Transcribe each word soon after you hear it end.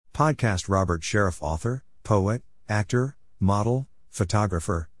Podcast Robert Sheriff, author, poet, actor, model,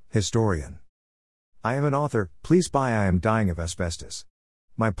 photographer, historian. I am an author, please buy I Am Dying of Asbestos.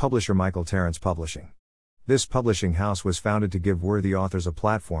 My publisher Michael Terrence Publishing. This publishing house was founded to give worthy authors a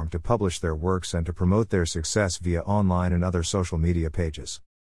platform to publish their works and to promote their success via online and other social media pages.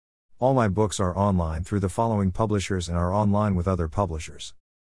 All my books are online through the following publishers and are online with other publishers.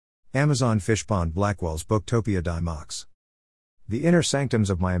 Amazon Fishpond Blackwell's Booktopia Dimox. The Inner Sanctums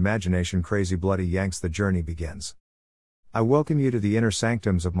of My Imagination Crazy Bloody Yanks The Journey Begins. I welcome you to the inner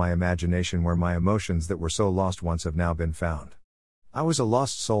sanctums of my imagination where my emotions that were so lost once have now been found. I was a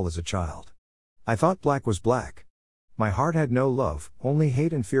lost soul as a child. I thought black was black. My heart had no love, only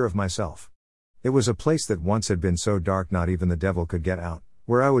hate and fear of myself. It was a place that once had been so dark not even the devil could get out,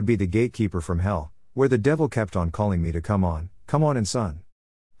 where I would be the gatekeeper from hell, where the devil kept on calling me to come on in sun.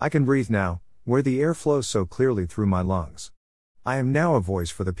 I can breathe now, where the air flows so clearly through my lungs. I am now a voice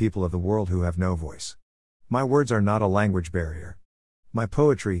for the people of the world who have no voice. My words are not a language barrier. My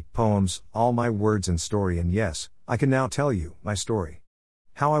poetry, poems, all my words and story, and yes, I can now tell you my story.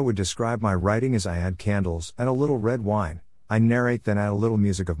 How I would describe my writing is I add candles and a little red wine, I narrate then add a little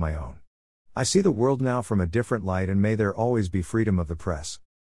music of my own. I see the world now from a different light and may there always be freedom of the press.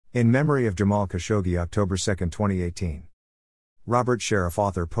 In memory of Jamal Khashoggi, October 2, 2018. Robert Sheriff,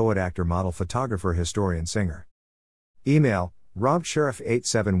 author, poet, actor, model, photographer, historian, singer. Email,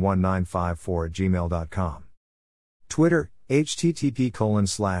 robsheriff871954@gmail.com. Twitter,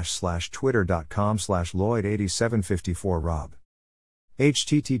 http://twitter.com/lloyd8754rob.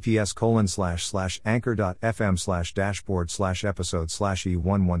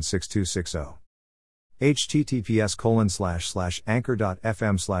 https://anchor.fm/dashboard/episode/e116260.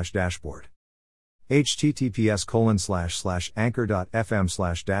 https://anchor.fm/dashboard.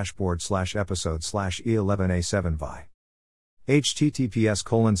 https://anchor.fm/dashboard/episode/e11a7vi.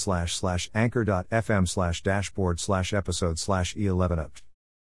 https://anchor.fm/dashboard/episode/e11up.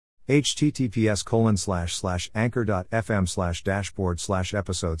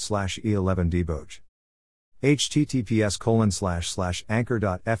 https://anchor.fm/dashboard/episode/e11deboj.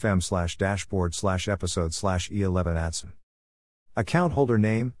 https://anchor.fm/dashboard/episode/e11adsm. Account holder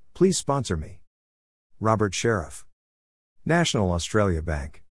name, please sponsor me. Robert Sheriff. National Australia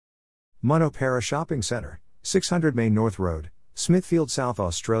Bank. Munopara Shopping Centre, 600 May North Road, Smithfield, South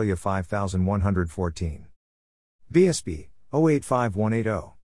Australia 5114. BSB,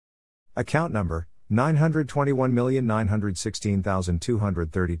 085180. Account number,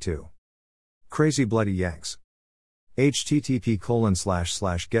 921916232. Crazy Bloody Yanks.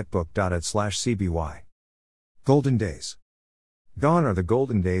 http://getbook.it/cby. Golden Days. Gone are the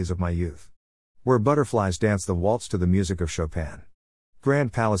golden days of my youth. Where butterflies dance the waltz to the music of Chopin.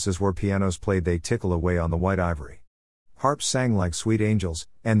 Grand palaces where pianos played they tickle away on the white ivory. Harps sang like sweet angels,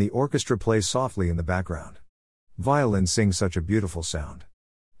 and the orchestra plays softly in the background. Violins sing such a beautiful sound.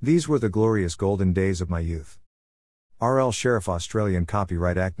 These were the glorious golden days of my youth. R.L. Sheriff, Australian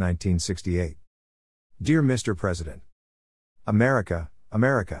Copyright Act 1968. Dear Mr. President. America,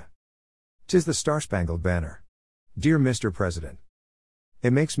 America. 'Tis the Star-Spangled Banner. Dear Mr. President.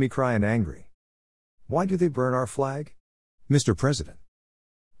 It makes me cry and angry. Why do they burn our flag? Mr. President.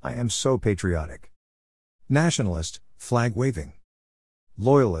 I am so patriotic. Nationalist, flag-waving.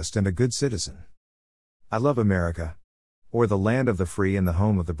 Loyalist and a good citizen. I love America. Or the land of the free and the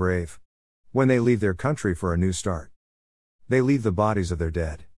home of the brave. When they leave their country for a new start. They leave the bodies of their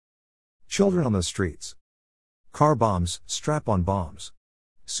dead. Children on the streets. Car bombs, strap-on bombs.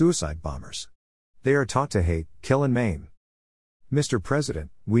 Suicide bombers. They are taught to hate, kill and maim. Mr.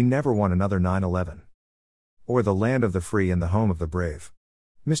 President, we never want another 9/11. Or the land of the free and the home of the brave.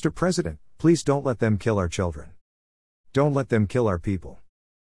 Mr. President, please don't let them kill our children. Don't let them kill our people.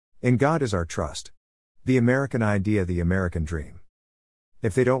 In God is our trust. The American idea, the American dream.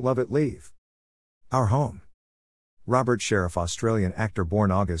 If they don't love it, leave our home. Robert Sheriff, Australian actor, born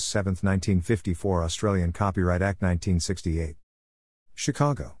August 7, 1954, Australian Copyright Act 1968.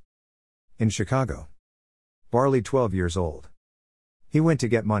 Chicago. In Chicago. Barley, 12 years old. He went to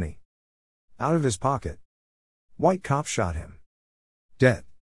get money. Out of his pocket. White cop shot him. Dead.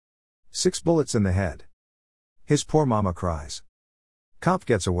 6 bullets in the head. His poor mama cries. Cop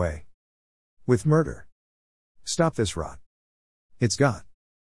gets away. With murder. Stop this rot. It's got.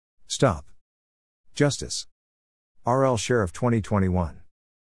 Stop. Justice. R.L. Sheriff, 2021.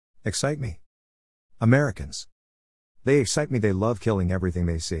 Excite me. Americans. They excite me, they love killing everything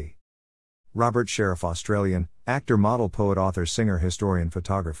they see. Robert Sheriff, Australian, actor, model, poet, author, singer, historian,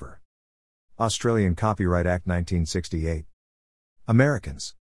 photographer. Australian Copyright Act 1968.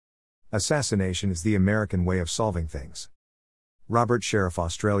 Americans. Assassination is the American way of solving things. Robert Sheriff,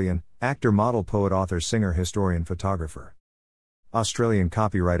 Australian, actor, model, poet, author, singer, historian, photographer. Australian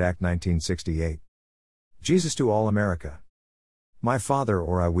Copyright Act 1968. Jesus to all America. My father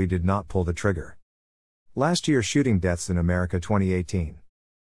or I, we did not pull the trigger. Last year, shooting deaths in America 2018.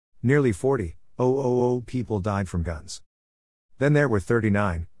 Nearly 40,000 people died from guns. Then there were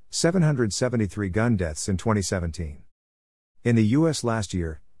 39,773 gun deaths in 2017. In the US last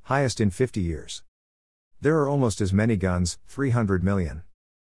year, highest in 50 years. There are almost as many guns, 300 million.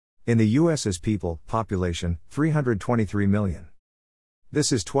 In the US as people, population, 323 million.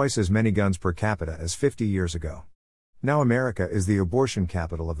 This is twice as many guns per capita as 50 years ago. Now America is the abortion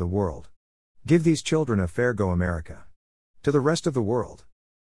capital of the world. Give these children a fair go, America. To the rest of the world.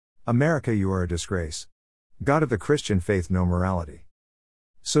 America, you are a disgrace. God of the Christian faith, no morality.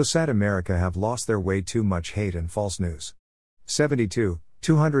 So sad America have lost their way, too much hate and false news.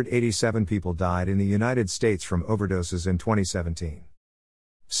 287 people died in the United States from overdoses in 2017.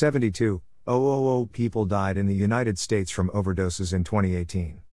 72,000 people died in the United States from overdoses in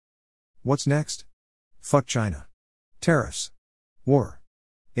 2018. What's next? Fuck China. Tariffs. War.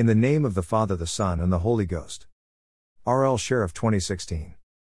 In the name of the Father, the Son, and the Holy Ghost. R.L. Sheriff, 2016.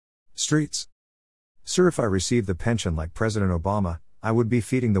 Streets. Sir, if I received the pension like President Obama, I would be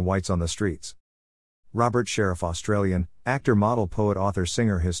feeding the whites on the streets. Robert Sheriff, Australian, actor, model, poet, author,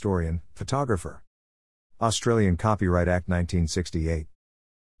 singer, historian, photographer. Australian Copyright Act 1968.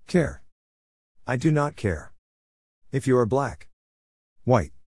 Care. I do not care. If you are black,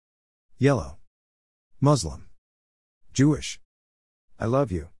 white, yellow, Muslim, Jewish, I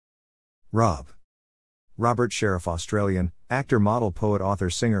love you. Robert Sheriff, Australian, actor, model, poet, author,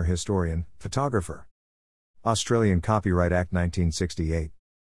 singer, historian, photographer. Australian Copyright Act 1968.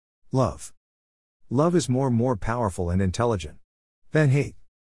 Love. Love is more powerful and intelligent than hate.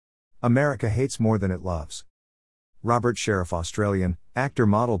 America hates more than it loves. Robert Sheriff, Australian, actor,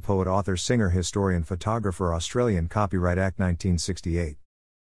 model, poet, author, singer, historian, photographer. Australian Copyright Act 1968.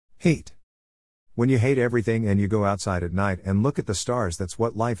 Hate. When you hate everything and you go outside at night and look at the stars, that's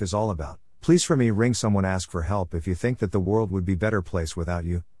what life is all about. Please for me, ring someone, ask for help if you think that the world would be a better place without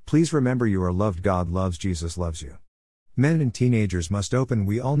you. Please remember you are loved, God loves, Jesus loves you. Men and teenagers must open,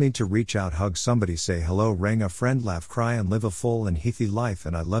 we all need to reach out, hug somebody, say hello, ring a friend, laugh, cry, and live a full and healthy life,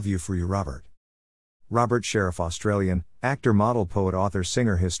 and I love you for you, Robert. Robert Sheriff, Australian, actor, model, poet, author,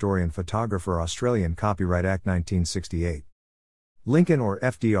 singer, historian, photographer. Australian Copyright Act 1968. Lincoln or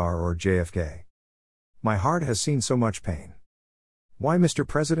FDR or JFK. My heart has seen so much pain. Why, Mr.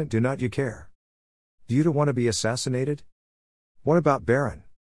 President, do not you care? Do you want to be assassinated? What about Barron?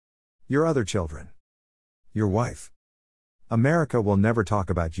 Your other children? Your wife? America will never talk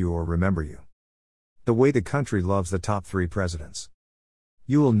about you or remember you. The way the country loves the top 3 presidents.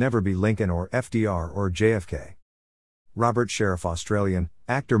 You will never be Lincoln or FDR or JFK. Robert Sheriff, Australian,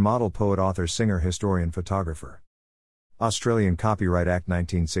 actor, model, poet, author, singer, historian, photographer. Australian Copyright Act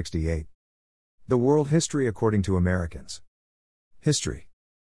 1968. The world history according to Americans. History.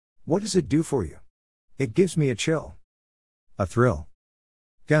 What does it do for you? It gives me a chill. A thrill.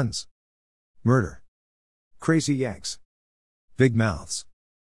 Guns. Murder. Crazy Yanks. Big mouths.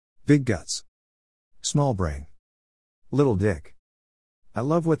 Big guts. Small brain. Little dick. I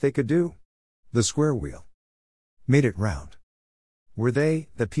love what they could do. The square wheel. Made it round. Where they,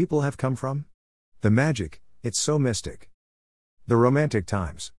 the people, have come from? The magic, it's so mystic. The romantic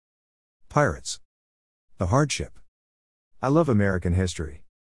times. Pirates. The hardship. I love American history.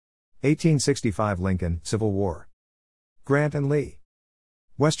 1865 Lincoln, Civil War. Grant and Lee.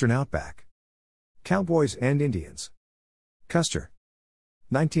 Western Outback. Cowboys and Indians. Custer.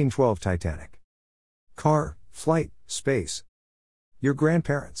 1912 Titanic. Car, flight, space. Your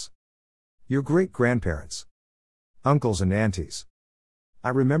grandparents. Your great-grandparents. Uncles and aunties. I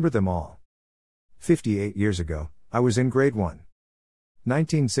remember them all. 58 years ago, I was in grade 1.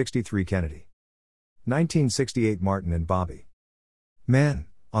 1963 Kennedy. 1968 Martin and Bobby. Man,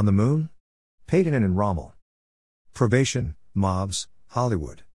 on the Moon? Peyton and Rommel. Probation, mobs,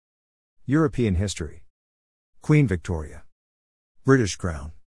 Hollywood. European history. Queen Victoria. British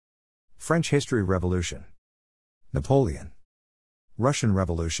Crown. French history, Revolution. Napoleon. Russian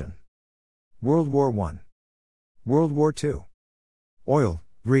Revolution. World War I. World War II. Oil,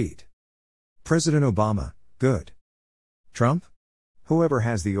 greed. President Obama, good. Trump? Whoever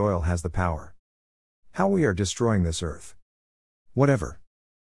has the oil has the power. How we are destroying this earth. Whatever.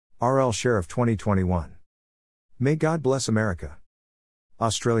 R.L. Sheriff, 2021. May God bless America.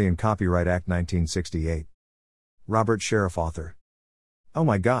 Australian Copyright Act 1968. Robert Sheriff, author. Oh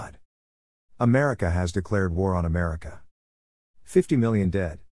my God. America has declared war on America. 50 million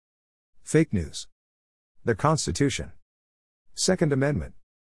dead. Fake news. The Constitution. Second Amendment.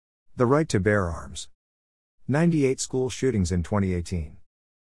 The right to bear arms. 98 school shootings in 2018.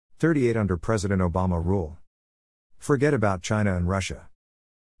 38 under President Obama rule. Forget about China and Russia.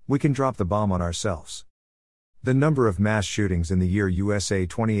 We can drop the bomb on ourselves. The number of mass shootings in the year USA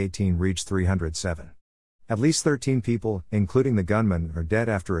 2018 reached 307. At least 13 people, including the gunman, are dead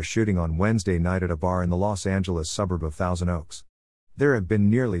after a shooting on Wednesday night at a bar in the Los Angeles suburb of Thousand Oaks. There have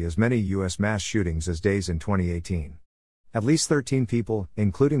been nearly as many U.S. mass shootings as days in 2018. At least 13 people,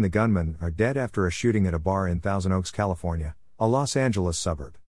 including the gunman, are dead after a shooting at a bar in Thousand Oaks, California, a Los Angeles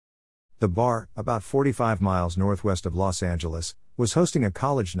suburb. The bar, about 45 miles northwest of Los Angeles, was hosting a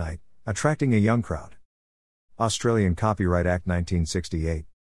college night, attracting a young crowd. Australian Copyright Act 1968.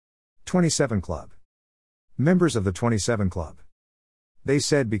 27 Club. Members of the 27 Club. They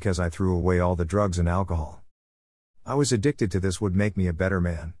said because I threw away all the drugs and alcohol. I was addicted to this would make me a better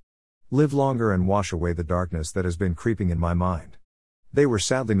man. Live longer and wash away the darkness that has been creeping in my mind. They were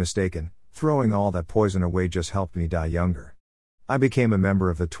sadly mistaken, throwing all that poison away just helped me die younger. I became a member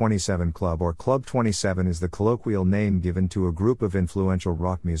of the 27 Club, or Club 27 is the colloquial name given to a group of influential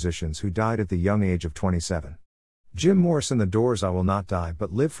rock musicians who died at the young age of 27. Jim Morrison, The Doors, I Will Not Die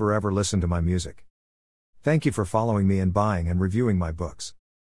But Live Forever. Listen to my music. Thank you for following me and buying and reviewing my books.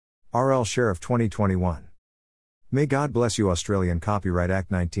 R.L. Sheriff 2021. May God bless you. Australian Copyright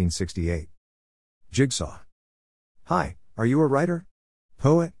Act 1968. Jigsaw. Hi, are you a writer?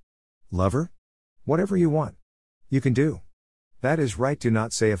 Poet? Lover? Whatever you want. You can do. That is right. Do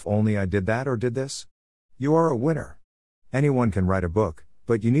not say if only I did that or did this. You are a winner. Anyone can write a book,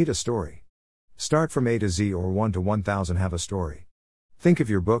 but you need a story. Start from A to Z or 1 to 1000. Have a story. Think of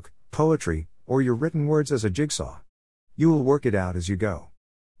your book, poetry, or your written words as a jigsaw. You will work it out as you go.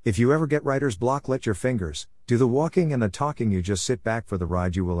 If you ever get writer's block, let your fingers do the walking and the talking. You just sit back for the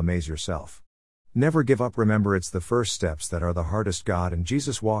ride. You will amaze yourself. Never give up. Remember, it's the first steps that are the hardest. God and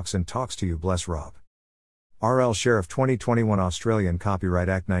Jesus walks and talks to you. Bless Rob. R.L. Sheriff 2021. Australian Copyright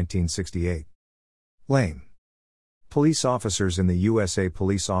Act 1968. Lame. Police officers in the USA.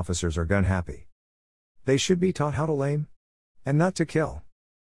 Police officers are gun happy. They should be taught how to lame and not to kill.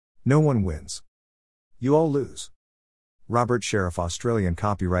 No one wins. You all lose. Robert Sheriff. Australian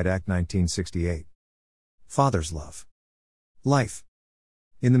Copyright Act 1968. Father's love. Life.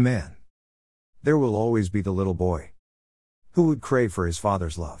 In the man. There will always be the little boy who would crave for his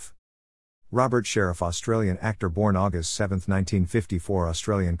father's love. Robert Sheriff. Australian actor born August 7, 1954.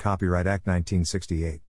 Australian Copyright Act 1968.